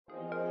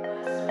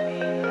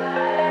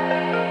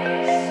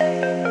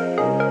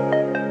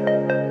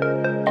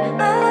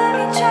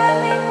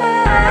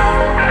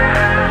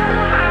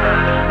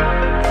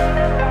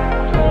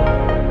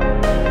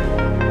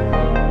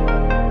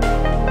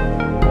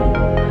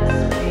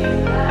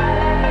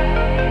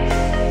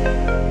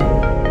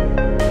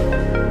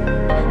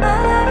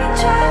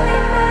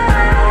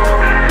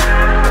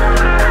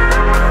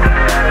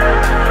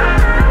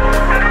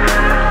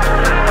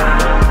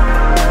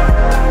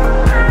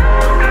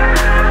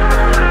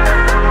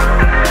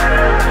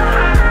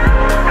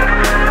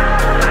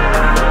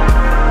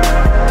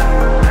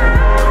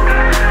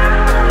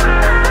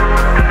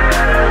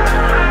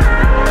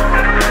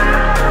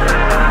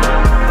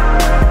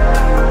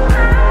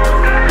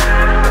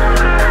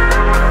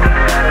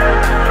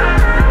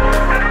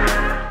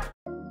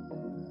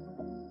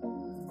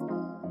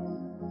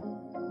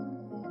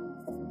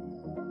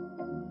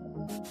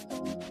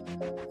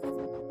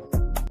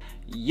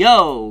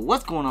Yo,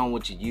 what's going on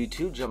with you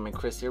YouTube? Jumpman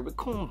Chris here. We're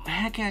coming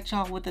back at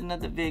y'all with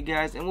another vid,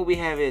 guys. And what we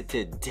have here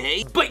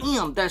today,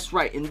 bam, that's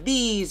right. And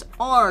these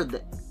are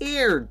the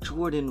Air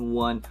Jordan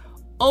 1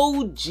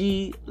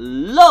 OG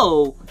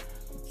Low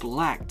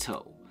Black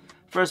Toe.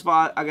 First of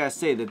all, I gotta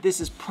say that this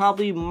is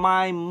probably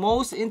my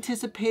most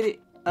anticipated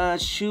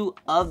shoe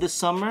of the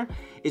summer.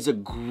 It's a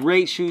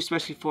great shoe,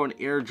 especially for an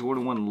Air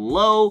Jordan 1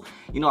 Low.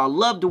 You know, I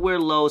love to wear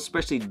lows,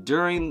 especially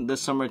during the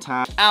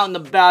summertime. Out and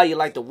about, you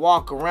like to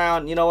walk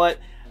around. You know what?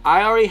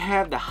 I already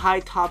have the high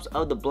tops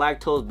of the black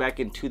toes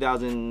back in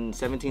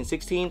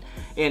 2017-16,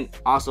 and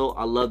also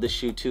I love the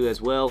shoe too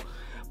as well.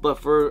 But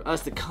for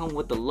us to come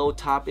with the low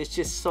top, it's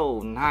just so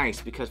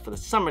nice because for the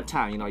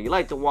summertime, you know, you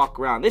like to walk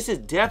around. This is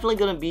definitely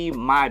gonna be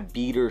my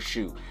beater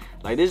shoe.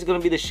 Like, this is gonna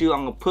be the shoe I'm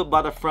gonna put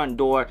by the front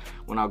door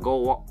when I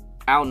go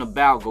out and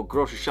about, go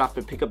grocery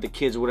shopping, pick up the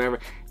kids or whatever.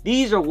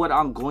 These are what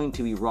I'm going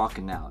to be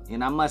rocking out.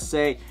 And I must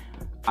say,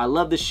 I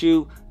love the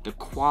shoe, the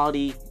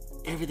quality,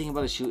 everything about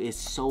the shoe is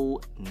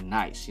so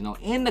nice. You know,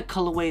 in the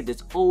colorway,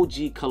 this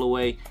OG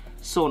colorway,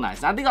 so nice.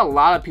 And I think a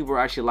lot of people are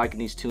actually liking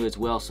these too as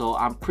well. So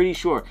I'm pretty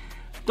sure,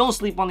 don't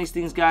sleep on these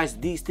things, guys.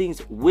 These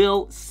things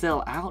will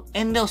sell out,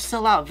 and they'll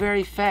sell out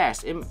very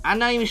fast. And I'm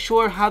not even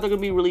sure how they're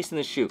gonna be releasing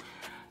the shoe.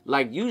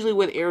 Like, usually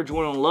with Air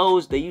Jordan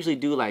lows, they usually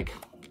do, like,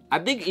 I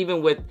think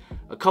even with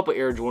a couple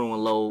Air Jordan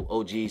 1 Low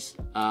OGs,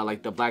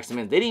 like the black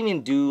cement, they didn't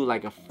even do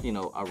like a, you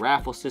know, a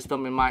raffle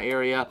system in my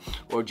area,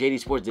 or JD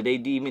Sports, did they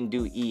even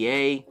do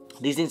EA?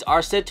 These things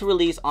are set to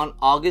release on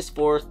August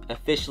 4th,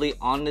 officially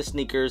on the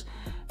sneakers,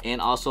 and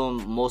also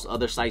on most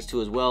other sites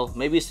too as well.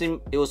 Maybe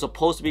it was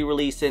supposed to be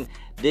releasing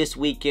this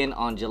weekend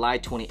on July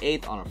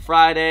 28th on a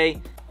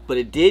Friday, but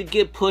it did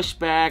get pushed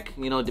back.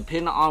 You know,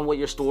 depending on what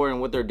your store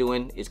and what they're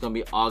doing, it's gonna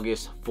be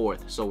August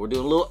 4th. So we're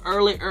doing a little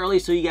early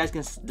so you guys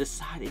can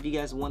decide if you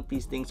guys want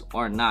these things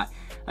or not.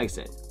 Like I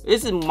said,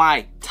 this is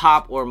my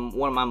top, or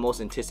one of my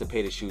most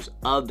anticipated shoes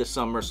of the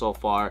summer so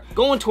far.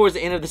 Going towards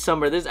the end of the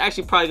summer, this is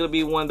actually probably gonna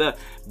be one of the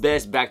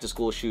best back to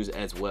school shoes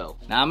as well.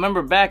 Now, I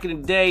remember back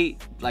in the day,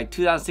 like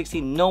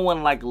 2016, no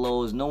one liked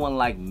lows, no one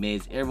liked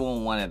mids,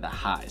 everyone wanted the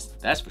highs.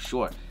 That's for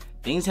sure.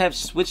 Things have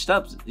switched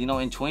up, you know,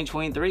 in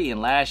 2023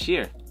 and last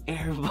year.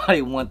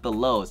 Everybody want the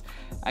lows.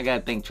 I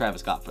gotta thank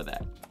Travis Scott for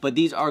that. But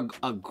these are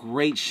a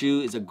great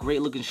shoe. It's a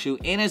great looking shoe,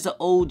 and it's the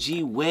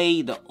OG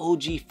way, the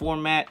OG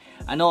format.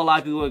 I know a lot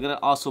of people are gonna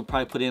also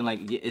probably put in like,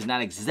 it's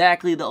not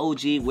exactly the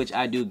OG, which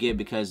I do get,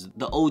 because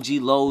the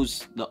OG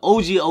lows, the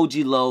OG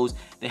lows,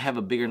 they have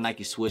a bigger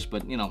Nike swoosh,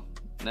 but you know,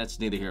 that's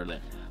neither here nor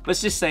there. But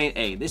it's just saying,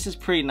 hey, this is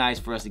pretty nice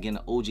for us to get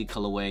an OG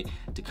colorway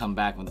to come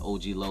back with the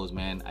OG lows,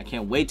 man. I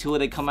can't wait till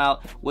they come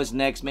out. What's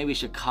next? Maybe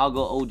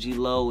Chicago OG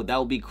low. That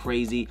would be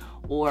crazy.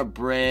 Or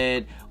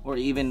Bread, or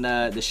even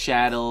the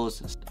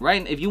Shadows.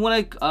 Right? If you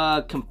want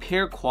to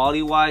compare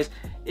quality-wise,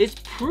 it's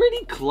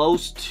pretty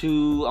close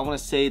to, I want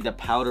to say, the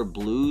powder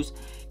blues.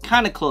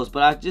 Kind of close,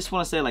 but I just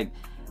want to say, like,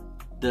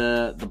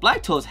 the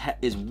black toes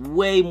is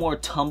way more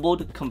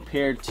tumbled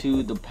compared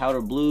to the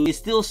powder blue. It's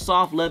still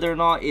soft leather and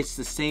all. It's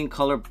the same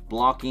color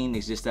blocking.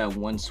 It's just that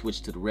one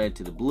switch to the red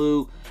to the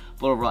blue.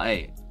 But overall,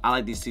 hey, I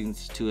like these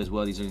things too as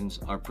well. These things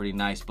are pretty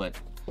nice, but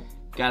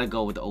gotta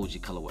go with the OG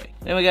colorway.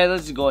 Anyway, guys,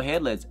 let's just go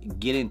ahead. Let's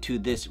get into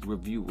this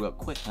review real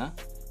quick, huh?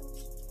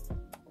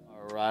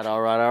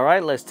 All right.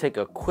 Let's take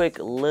a quick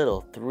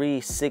little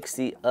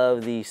 360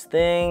 of these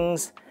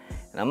things.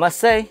 And I must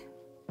say,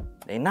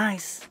 they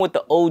nice. With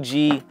the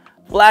OG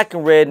black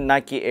and red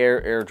Nike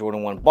Air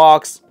Jordan 1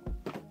 box.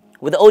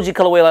 With the OG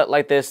colorway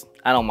like this,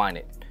 I don't mind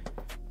it.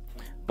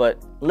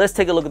 But let's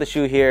take a look at the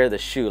shoe here. The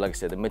shoe, like I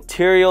said, the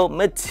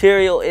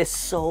material is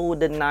so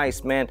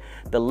nice, man.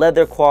 The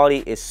leather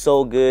quality is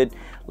so good.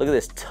 Look at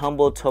this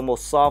tumble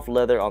soft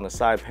leather on the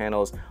side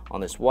panels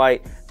on this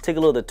white. Take a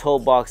look at the toe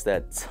box,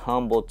 that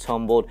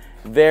tumbled.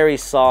 Very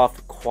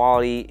soft,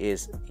 quality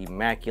is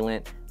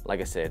immaculate. Like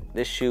I said,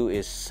 this shoe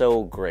is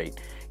so great.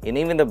 And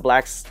even the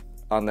blacks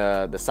on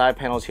the side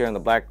panels here on the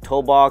black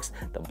toe box,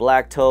 the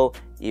black toe,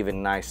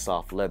 even nice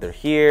soft leather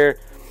here.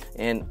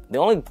 And the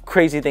only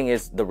crazy thing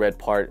is the red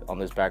part on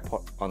this back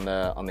part, on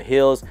the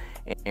heels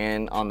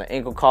and on the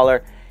ankle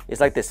collar.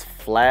 It's like this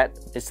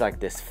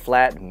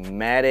flat,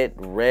 matted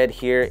red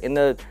here. And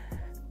the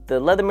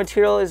leather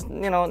material is,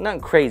 you know, nothing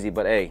crazy,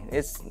 but hey,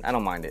 I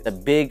don't mind it. The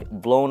big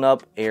blown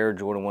up Air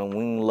Jordan 1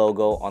 wing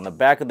logo on the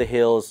back of the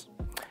heels.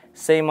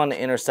 Same on the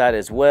inner side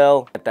as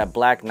well. At that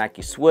black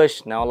Nike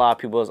swoosh. Now, a lot of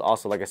people is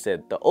also, like I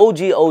said, the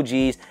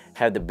OGs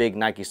have the big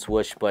Nike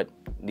swoosh, but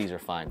these are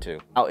fine too.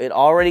 Now, it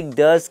already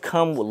does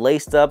come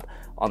laced up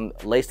on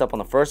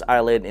the first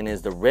eyelid, and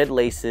is the red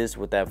laces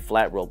with that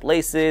flat rope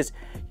laces.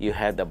 You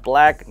have the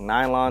black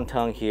nylon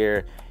tongue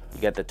here. You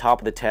got the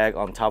top of the tag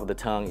on top of the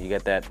tongue. You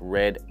got that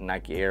red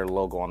Nike Air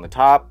logo on the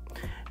top.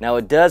 Now,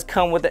 it does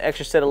come with the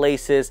extra set of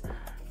laces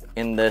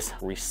in this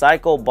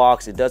recycle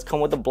box. It does come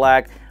with the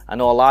black. I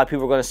know a lot of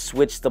people are going to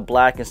switch the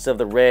black instead of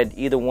the red.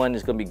 Either one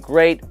is going to be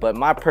great, but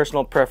my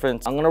personal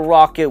preference, I'm going to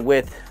rock it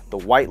with the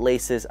white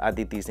laces. I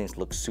think these things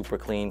look super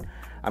clean.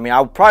 I mean,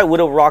 I probably would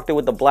have rocked it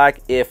with the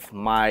black if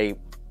my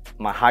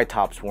my high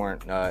tops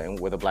weren't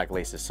with the black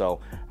laces, so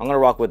I'm gonna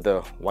rock with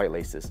the white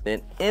laces.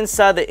 Then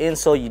inside the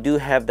insole, you do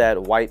have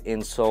that white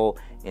insole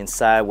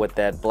inside with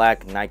that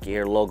black Nike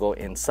Air logo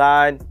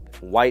inside.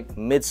 White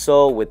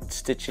midsole with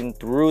stitching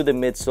through the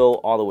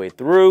midsole all the way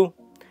through.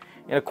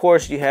 And of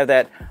course, you have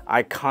that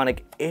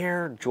iconic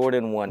Air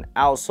Jordan 1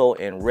 outsole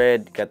in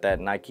red. Got that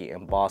Nike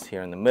emboss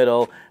here in the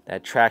middle,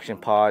 that traction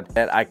pod,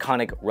 that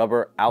iconic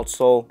rubber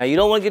outsole. Now, you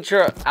don't want to get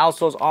your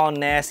outsoles all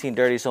nasty and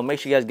dirty, so make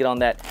sure you guys get on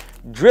that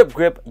drip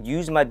grip.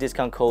 Use my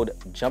discount code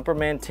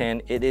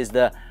JUMPERMAN10. It is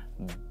the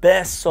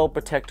best sole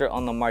protector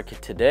on the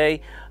market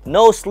today.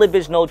 No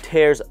slippage, no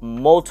tears,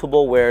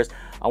 multiple wears.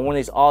 I wore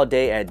these all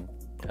day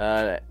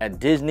at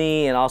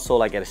Disney and also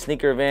like at a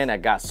sneaker event. I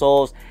got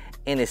soles,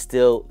 and it's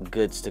still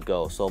goods to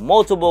go. So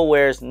multiple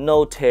wears,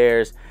 no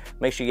tears.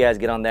 Make sure you guys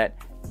get on that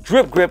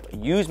drip grip.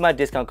 Use my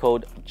discount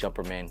code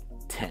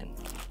JUMPERMAN10.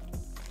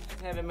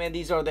 Have it, man.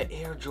 These are the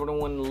Air Jordan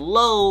 1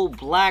 low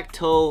black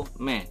toe.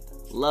 Man,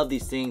 love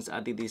these things. I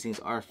think these things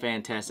are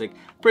fantastic.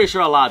 Pretty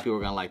sure a lot of people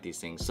are gonna like these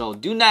things. So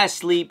do not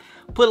sleep.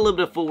 Put a little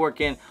bit of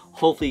footwork in.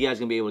 Hopefully you guys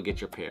are gonna be able to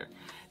get your pair.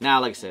 Now,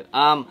 like I said,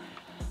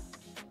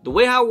 the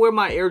way I wear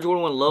my Air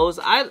Jordan 1 lows,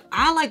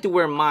 I like to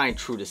wear mine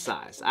true to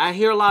size. I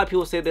hear a lot of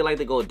people say they like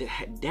to go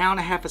down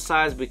a half a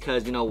size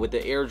because, you know, with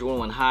the Air Jordan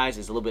 1 highs,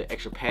 it's a little bit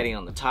extra padding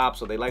on the top,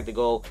 so they like to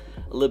go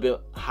a little bit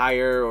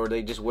higher, or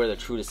they just wear the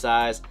true to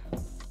size.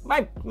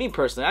 Me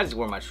personally, I just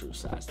wear my true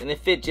size, and it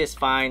fit just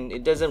fine.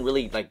 It doesn't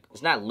really, like,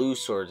 it's not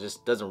loose or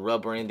just doesn't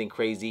rub or anything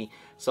crazy.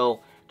 So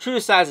true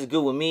to size is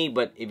good with me,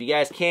 but if you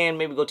guys can,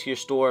 maybe go to your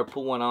store,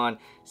 put one on,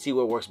 see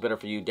what works better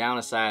for you, down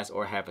a size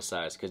or half a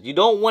size, because you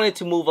don't want it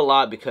to move a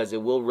lot because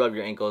it will rub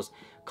your ankles,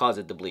 cause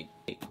it to bleed.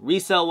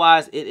 Resale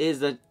wise, it is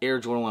the Air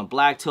Jordan 1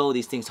 black toe.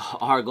 These things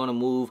are going to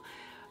move.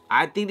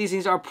 I think these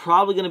things are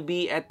probably going to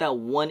be at that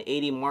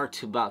 180 mark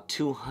to about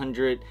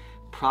 200,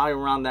 probably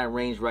around that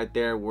range right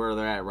there where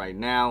they're at right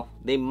now.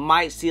 They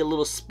might see a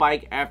little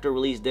spike after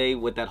release day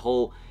with that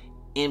whole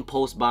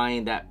impulse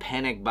buying, that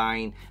panic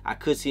buying. I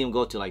could see them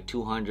go to like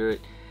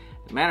 200.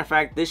 Matter of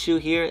fact, this shoe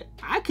here,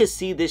 I could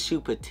see this shoe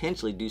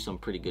potentially do some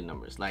pretty good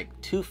numbers, like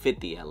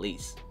 250 at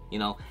least. You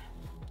know,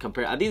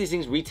 compare. I think these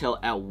things retail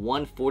at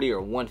 140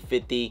 or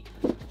 150.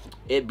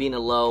 It being a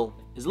low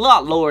is a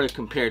lot lower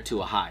compared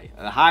to a high.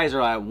 The highs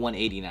are at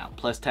 180 now,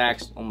 plus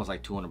tax, almost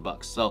like 200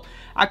 bucks. So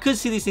I could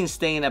see these things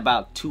staying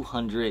about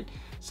 200.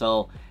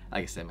 So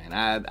like I said, man,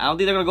 I don't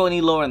think they're gonna go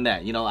any lower than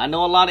that. You know, I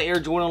know a lot of Air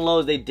Jordan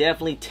lows, they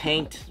definitely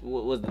tanked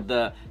with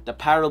the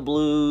powder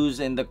blues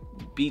and the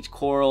bleach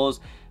corals,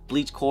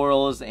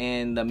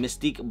 and the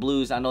Mystique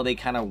blues. I know they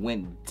kind of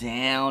went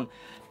down,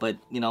 but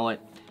you know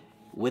what?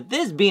 With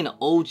this being an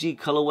OG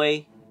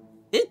colorway,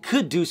 it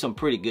could do some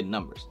pretty good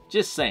numbers.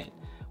 Just saying.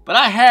 But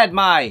I had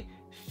my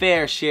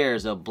fair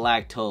shares of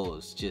black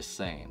toes, just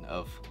saying,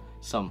 of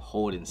some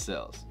holding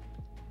cells.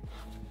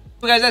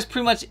 So guys, that's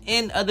pretty much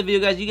end of the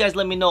video, guys. You guys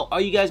let me know, are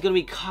you guys gonna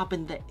be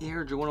copping the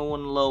Air Jordan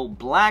 1 low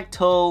black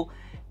toe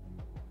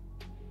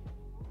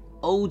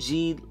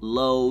OG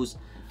lows?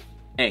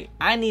 Hey,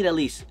 I need at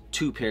least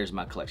 2 pairs in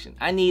my collection.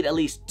 I need at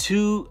least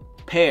 2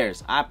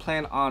 pairs. I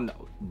plan on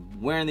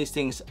wearing these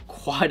things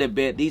quite a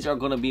bit. These are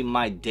gonna be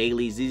my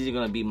dailies. These are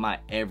gonna be my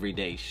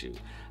everyday shoe.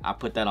 I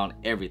put that on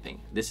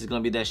everything. This is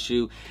gonna be that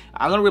shoe.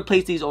 I'm gonna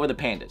replace these over the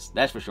Pandas,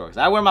 that's for sure. Cause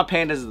I wear my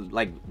Pandas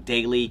like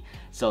daily.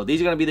 So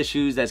these are gonna be the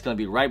shoes that's gonna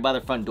be right by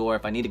the front door.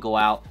 If I need to go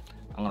out,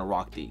 I'm gonna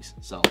rock these.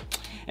 So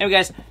anyway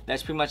guys,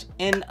 that's pretty much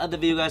end of the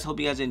video, guys. Hope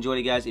you guys enjoyed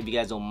it, guys. If you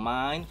guys don't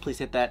mind, please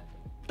hit that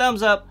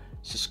thumbs up.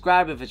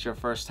 Subscribe if it's your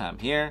first time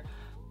here.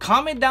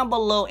 Comment down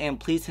below and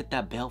please hit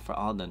that bell for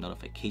all the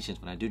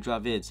notifications when I do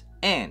drop vids.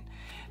 And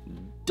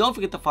don't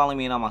forget to follow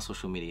me on all my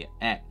social media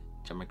at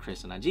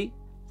JumpmanChris on IG,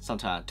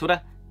 sometimes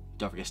Twitter.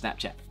 Don't forget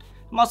Snapchat.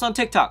 I'm also on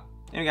TikTok.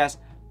 Anyway guys,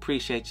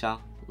 appreciate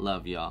y'all.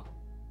 Love y'all.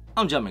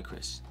 I'm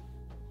JumpmanChris.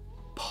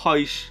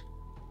 Peace.